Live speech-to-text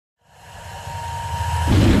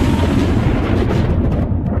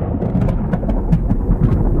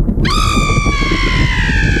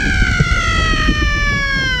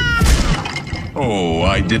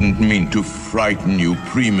didn't mean to frighten you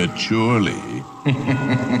prematurely.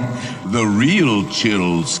 The real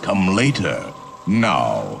chills come later.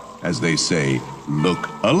 Now, as they say, look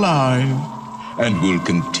alive, and we'll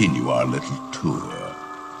continue our little tour.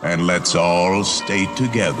 And let's all stay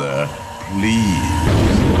together,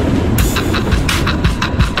 please.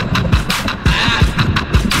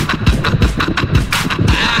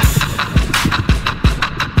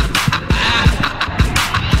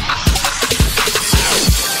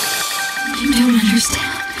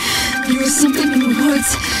 Something in the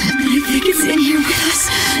woods, and I think it's in here with us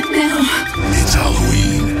now. It's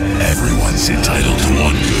Halloween. Everyone's entitled to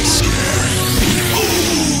one good scare.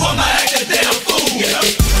 Ooh, I'm a damn fool. Get up.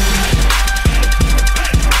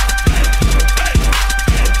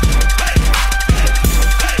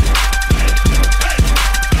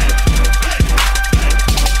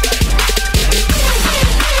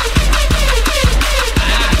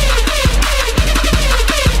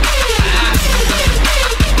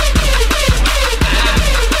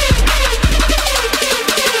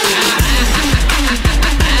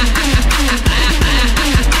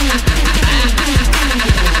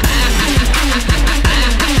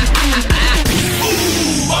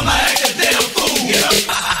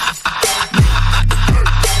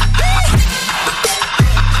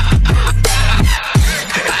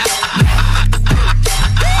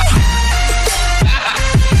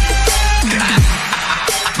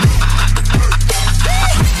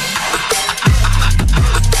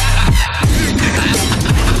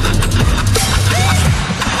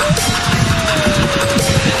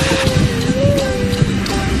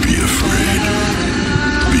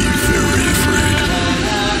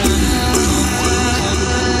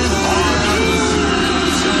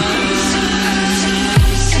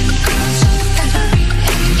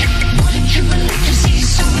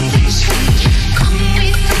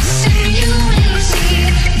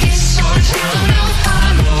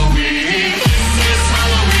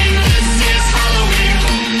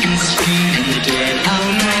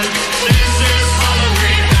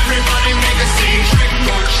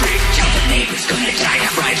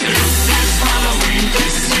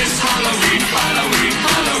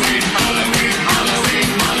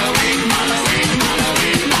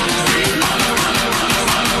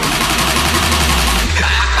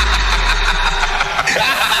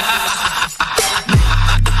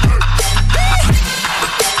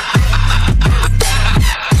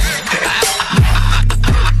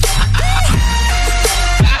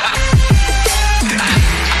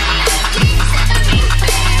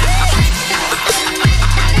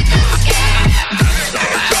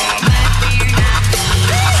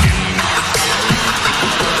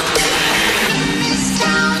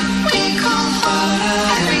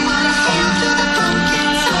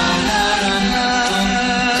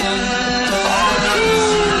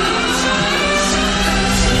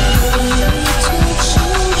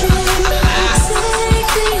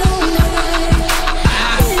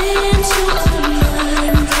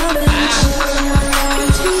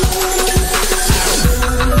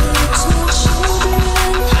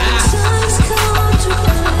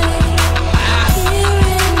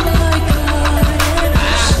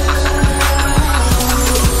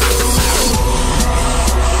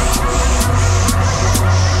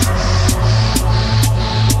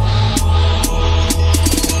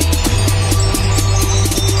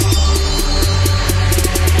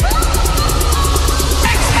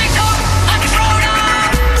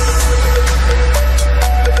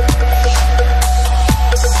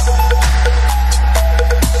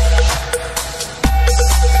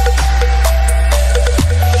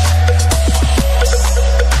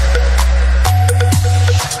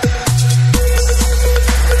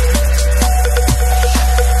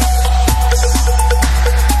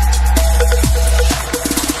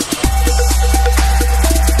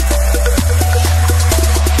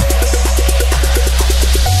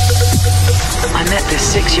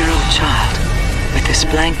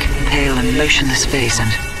 Motionless face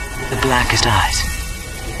and the blackest eyes.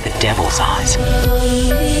 The devil's eyes.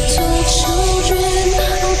 Little children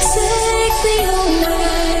will take me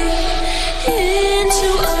away into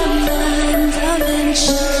a land of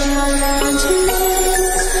enchantment.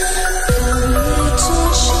 Little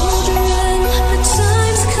children, the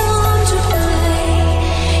time's come to play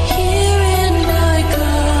here in my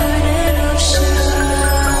garden of shadow.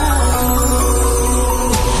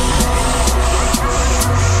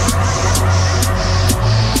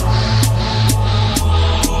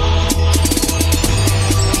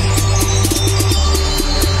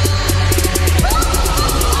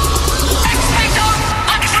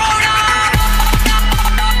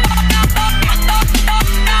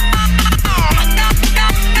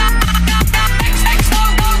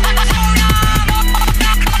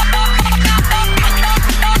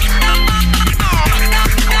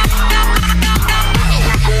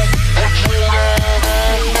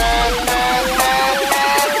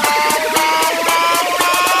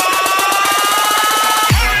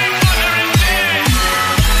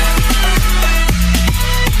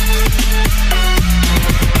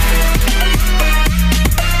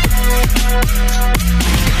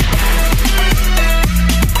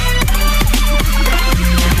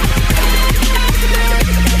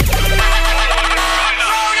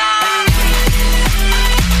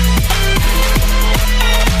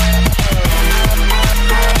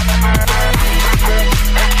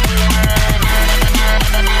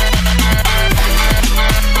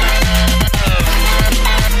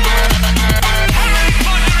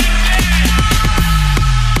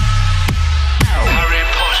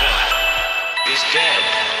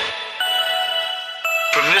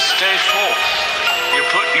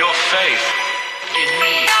 faith in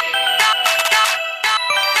me.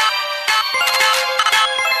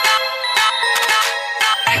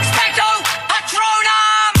 Expecto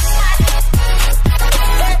Patronum!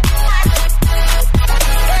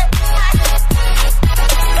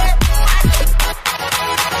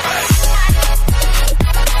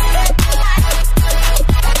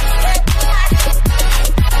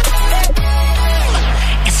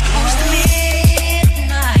 It's close to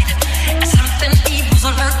midnight, and something evil's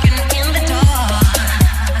lurking in the dark.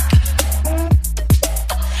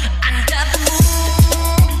 Under the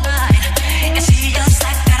moonlight, you see a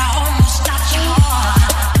sight that almost stops your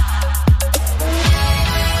heart.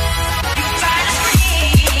 You try to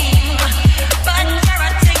scream, but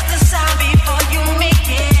terror takes the sound before you make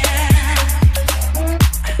it.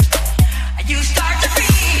 You start to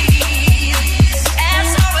breathe, and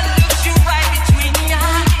so it looks you right between the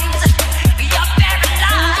eyes. You're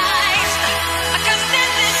paralyzed, 'cause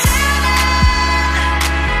this is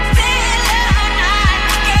feeling night.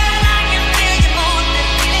 Girl, I can feel you more than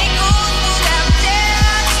feeling goes through them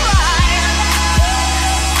dead trying.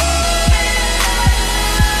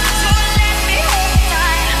 So let me hold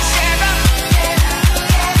tight and share a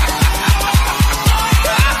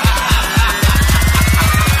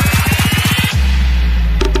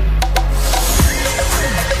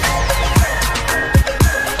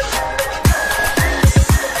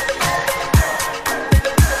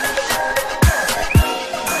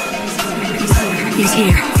He's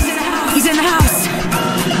here. He's in the house.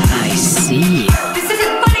 I see. This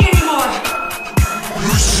isn't funny anymore.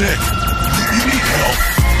 You're sick. You need help.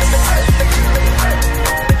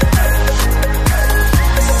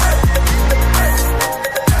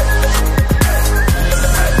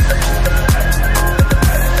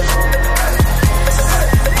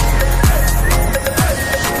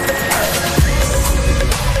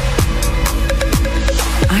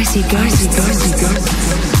 I see ghosts.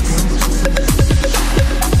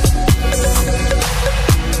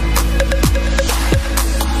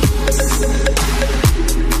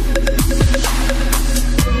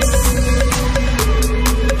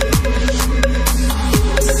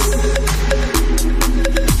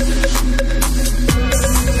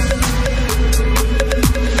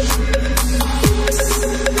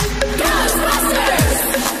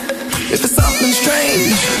 If there's something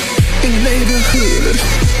strange in your neighborhood,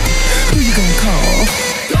 who you gonna call?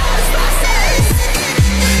 Ghostbusters!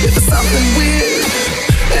 If there's something weird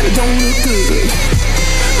and it don't look good,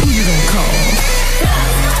 who you gonna call?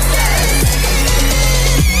 Ghostbusters!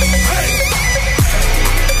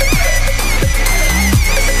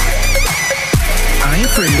 I ain't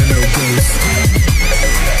afraid of no ghosts.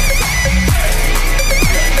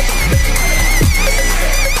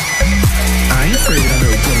 I ain't afraid of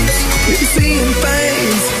no ghosts. If you're seeing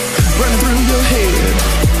things running through your head,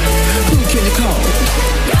 who can you call?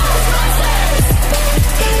 Ghostbusters!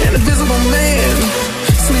 An invisible man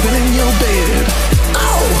sleeping in your bed.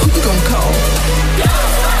 Oh, who you gonna call?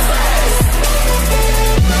 Ghostbusters!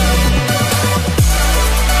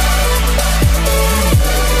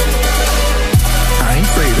 I ain't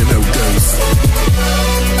afraid of no ghosts.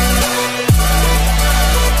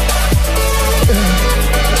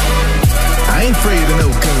 I ain't afraid of no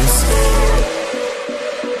ghosts.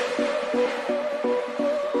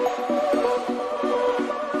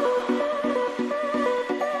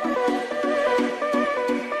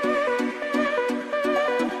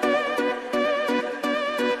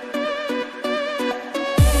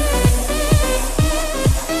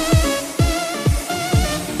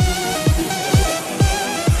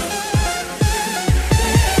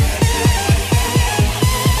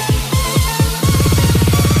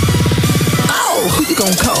 Oh, who you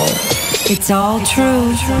gonna call? It's all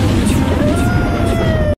true.